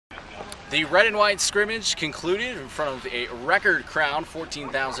The Red and White Scrimmage concluded in front of a record crowd.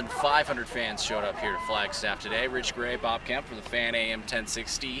 14,500 fans showed up here to Flagstaff today. Rich Gray, Bob Kemp for the Fan AM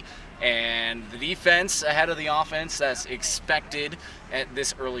 1060. And the defense ahead of the offense, that's expected at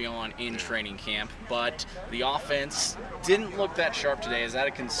this early on in training camp. But the offense didn't look that sharp today. Is that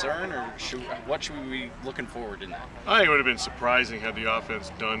a concern, or what should we be looking forward in that? I think it would have been surprising had the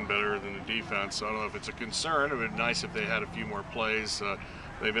offense done better than the defense. I don't know if it's a concern. It would have been nice if they had a few more plays.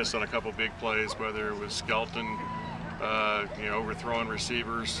 They missed on a couple big plays, whether it was Skelton, overthrowing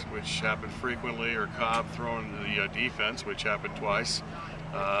receivers, which happened frequently, or Cobb throwing the defense, which happened twice.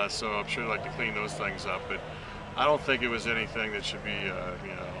 So I'm sure they'd like to clean those things up, but I don't think it was anything that should be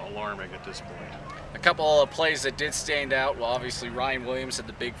alarming at this point. A couple of plays that did stand out. Well, obviously Ryan Williams had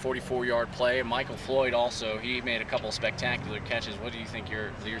the big 44-yard play, and Michael Floyd also. He made a couple of spectacular catches. What do you think your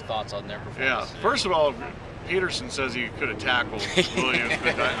thoughts on their performance? Yeah, first of all, Peterson says he could have tackled Williams,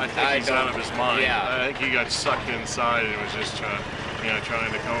 but I think he's out of his mind. Yeah. I think he got sucked inside and was just trying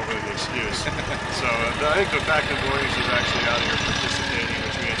to come up with an excuse. So I think the fact that Williams was actually out here participating,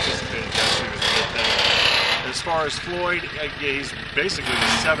 which we anticipated yesterday, was a good thing. As far as Floyd, he's basically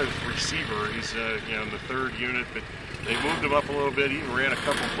the seventh receiver. He's in the third unit, but they moved him up a little bit. He even ran a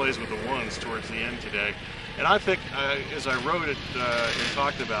couple plays with the ones towards the end today. And I think, as I wrote it and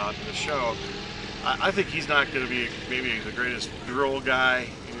talked about in the show, I think he's not going to be maybe the greatest drill guy.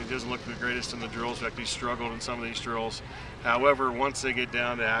 He doesn't look the greatest in the drills. In fact, he struggled in some of these drills. However, once they get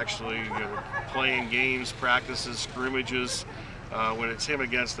down to actually playing games, practices, scrimmages, when it's him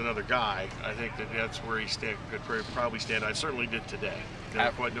against another guy, I think that's where he could probably stand. I certainly did today.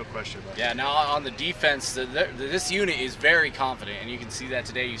 No question about it. Yeah, now on the defense, this unit is very confident, and you can see that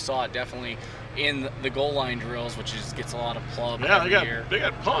today. You saw it definitely in the goal line drills, which gets a lot of plug every year. They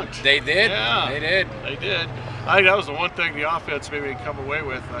got punked. They did? Yeah, they did. They did. I think that was the one thing the offense maybe come away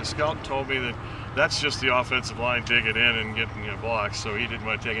with. Skelton told me that that's just the offensive line digging in and getting blocks, so he didn't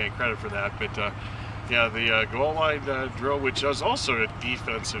want to take any credit for that. But the goal line drill, which was also a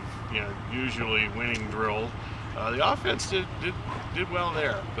defensive, usually winning drill, the offense did well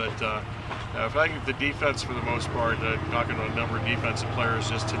there. But if I think the defense, for the most part, talking about a number of defensive players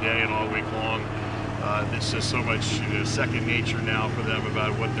just today and all week long, it's just so much second nature now for them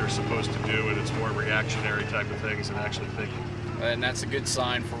about what they're supposed to do, and it's more reactionary type of things than actually thinking. And that's a good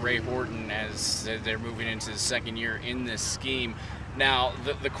sign for Ray Horton as they're moving into the second year in this scheme. Now,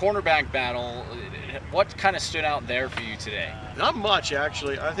 the cornerback battle, what kind of stood out there for you today? Not much,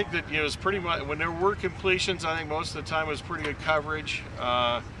 actually. I think that it was pretty much, when there were completions, I think most of the time it was pretty good coverage.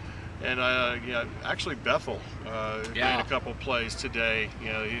 Actually Bethel made a couple plays today.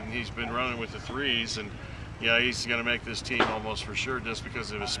 He's been running with the threes, and he's going to make this team almost for sure just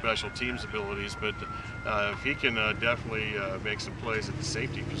because of his special teams abilities. But if he can definitely make some plays at the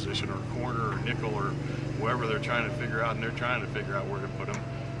safety position or corner or nickel or wherever they're trying to figure out, and they're trying to figure out where to put him,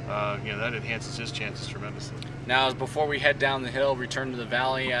 that enhances his chances tremendously. Now, before we head down the hill, return to the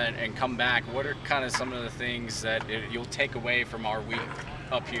valley, and come back, what are kind of some of the things that you'll take away from our week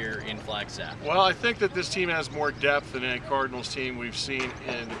up here in Flagstaff? Well, I think that this team has more depth than any Cardinals team we've seen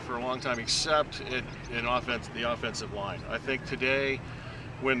for a long time, except in the offensive line. I think today,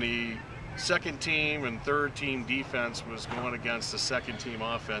 when the second team and third team defense was going against the second team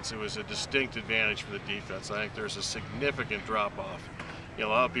offense, it was a distinct advantage for the defense. I think there's a significant drop off. A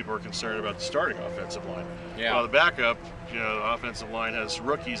lot of people are concerned about the starting offensive line. Yeah. Well, the backup, the offensive line has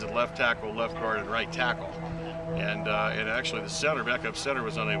rookies at left tackle, left guard, and right tackle. And actually the backup center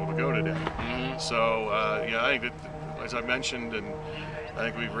was unable to go today. Mm-hmm. So, I think that, as I mentioned, and I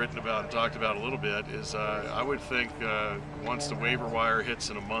think we've written about and talked about a little bit, is I would think once the waiver wire hits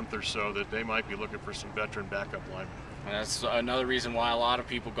in a month or so that they might be looking for some veteran backup linemen. And that's another reason why a lot of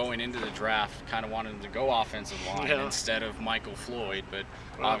people going into the draft kind of wanted to go offensive line instead of Michael Floyd, but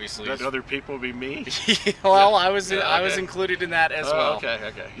obviously that other people would be me. Well, I was included in that as well. Okay.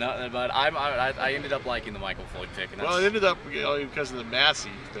 No, but I ended up liking the Michael Floyd pick. And well, it ended up because of the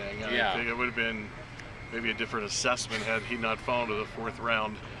Massey thing. Yeah. I think it would have been maybe a different assessment had he not fallen to the fourth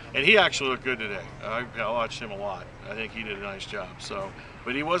round. And he actually looked good today. I watched him a lot. I think he did a nice job.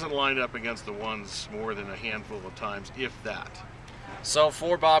 But he wasn't lined up against the ones more than a handful of times, if that. So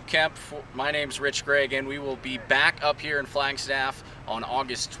for Bob Kemp, my name's Rich Gray. Again, we will be back up here in Flagstaff on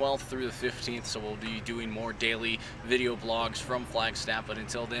August 12th through the 15th. So we'll be doing more daily video blogs from Flagstaff. But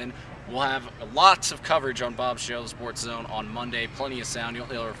until then, we'll have lots of coverage on Bob's show, the Sports Zone, on Monday. Plenty of sound. You'll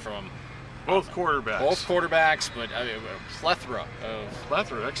hear from both quarterbacks. Both quarterbacks, but plethora.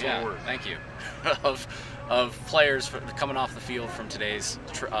 Plethora, excellent word. Thank you. of players coming off the field from today's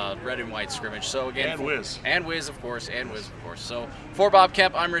red and white scrimmage. So again, and Wiz, of course. So for Bob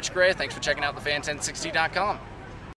Kemp, I'm Rich Gray. Thanks for checking out thefan1060.com.